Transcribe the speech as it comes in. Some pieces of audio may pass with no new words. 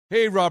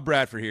Hey, Rob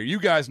Bradford here.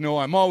 You guys know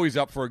I'm always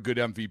up for a good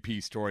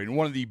MVP story, and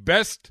one of the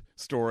best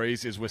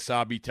stories is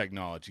Wasabi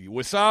Technology.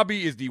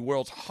 Wasabi is the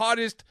world's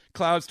hottest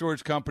cloud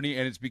storage company,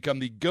 and it's become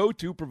the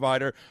go-to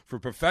provider for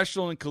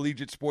professional and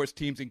collegiate sports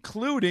teams,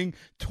 including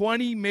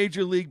 20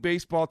 Major League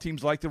Baseball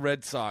teams like the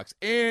Red Sox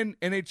and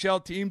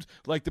NHL teams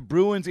like the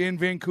Bruins and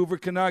Vancouver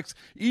Canucks.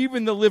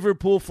 Even the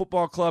Liverpool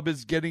Football Club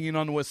is getting in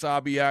on the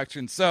Wasabi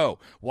action. So,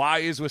 why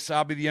is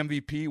Wasabi the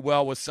MVP?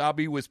 Well,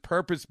 Wasabi was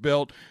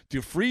purpose-built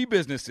to free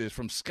businesses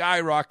from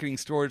skyrocketing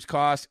storage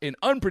costs and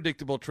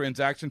unpredictable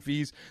transaction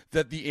fees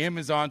that the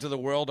Amazons of the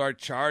world are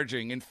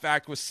charging. In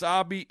fact,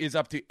 Wasabi is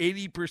up to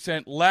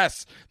 80%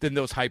 less than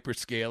those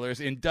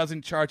hyperscalers and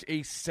doesn't charge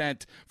a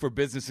cent for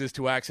businesses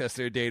to access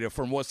their data.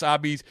 From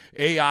Wasabi's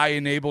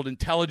AI-enabled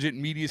intelligent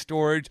media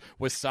storage,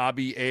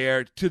 Wasabi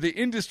Air, to the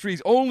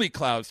industry's only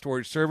cloud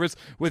storage service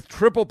with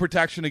triple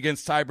protection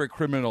against cyber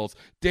criminals,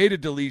 data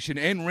deletion,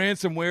 and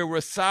ransomware,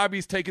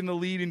 Wasabi's taken the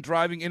lead in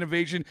driving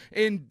innovation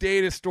in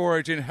data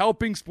storage and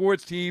helping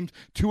sports teams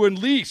to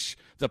unleash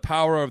the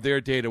power of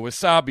their data.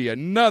 Wasabi,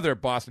 another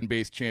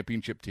Boston-based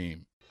championship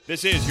team.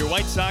 This is your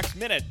White Sox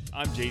Minute.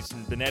 I'm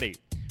Jason Benetti.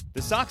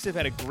 The Sox have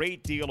had a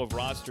great deal of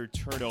roster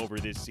turnover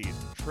this season.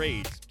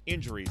 Trades,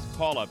 injuries,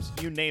 call-ups,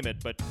 you name it.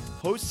 But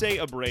Jose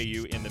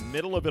Abreu, in the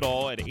middle of it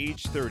all at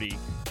age 30,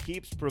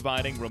 keeps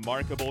providing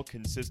remarkable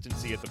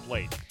consistency at the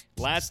plate.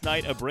 Last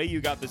night,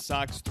 Abreu got the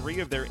Sox 3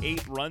 of their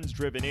 8 runs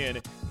driven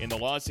in the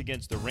loss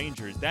against the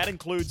Rangers. That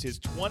includes his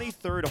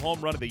 23rd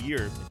home run of the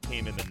year. It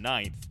came in the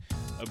 9th.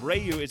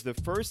 Abreu is the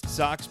first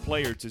Sox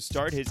player to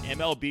start his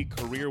MLB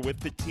career with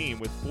the team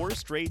with 4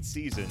 straight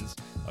seasons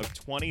of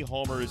 20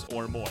 homers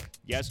or more.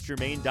 Yes,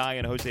 Jermaine Dye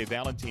and Jose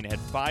Valentin had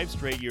 5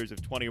 straight years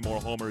of 20 or more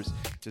homers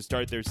to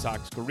start their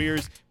Sox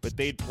careers, but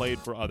they'd played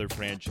for other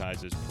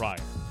franchises prior.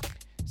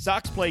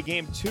 Sox play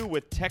Game 2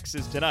 with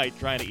Texas tonight,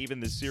 trying to even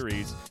the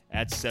series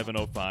at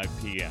 7:05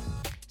 p.m.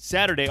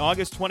 Saturday,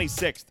 August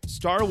 26th,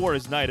 Star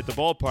Wars night at the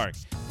ballpark.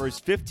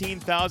 First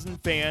 15,000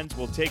 fans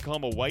will take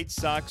home a White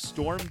Sox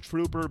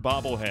Stormtrooper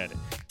bobblehead.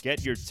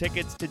 Get your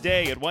tickets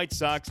today at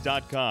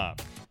whitesox.com.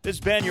 This has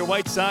been your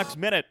White Sox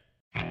Minute.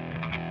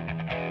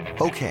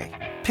 Okay,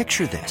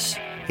 picture this.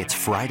 It's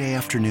Friday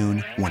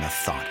afternoon when a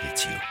thought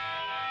hits you.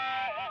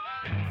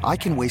 I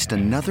can waste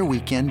another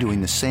weekend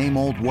doing the same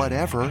old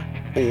whatever,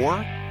 or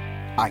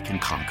I can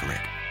conquer it.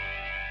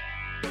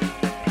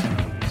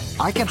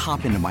 I can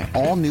hop into my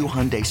all-new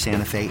Hyundai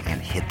Santa Fe and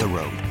hit the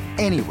road.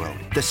 Any road.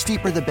 The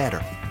steeper, the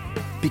better.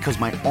 Because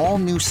my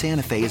all-new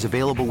Santa Fe is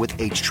available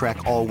with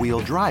H-Track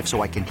all-wheel drive,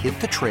 so I can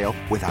hit the trail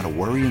without a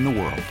worry in the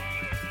world.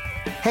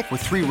 Heck, with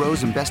 3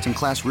 rows and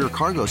best-in-class rear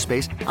cargo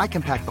space, I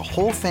can pack the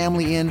whole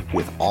family in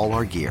with all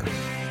our gear.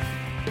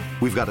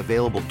 We've got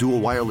available dual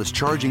wireless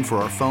charging for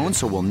our phones,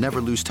 so we'll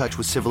never lose touch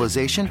with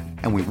civilization,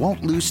 and we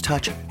won't lose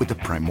touch with the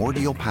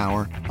primordial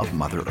power of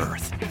Mother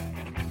Earth.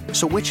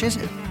 So which is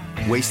it?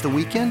 Waste the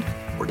weekend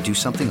or do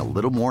something a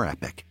little more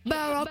epic?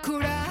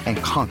 And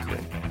conquer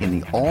it in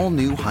the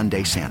all-new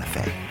Hyundai Santa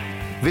Fe.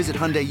 Visit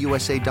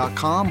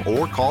HyundaiUSA.com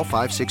or call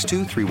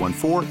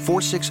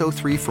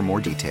 562-314-4603 for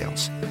more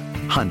details.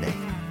 Hyundai,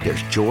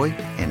 there's joy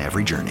in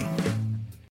every journey.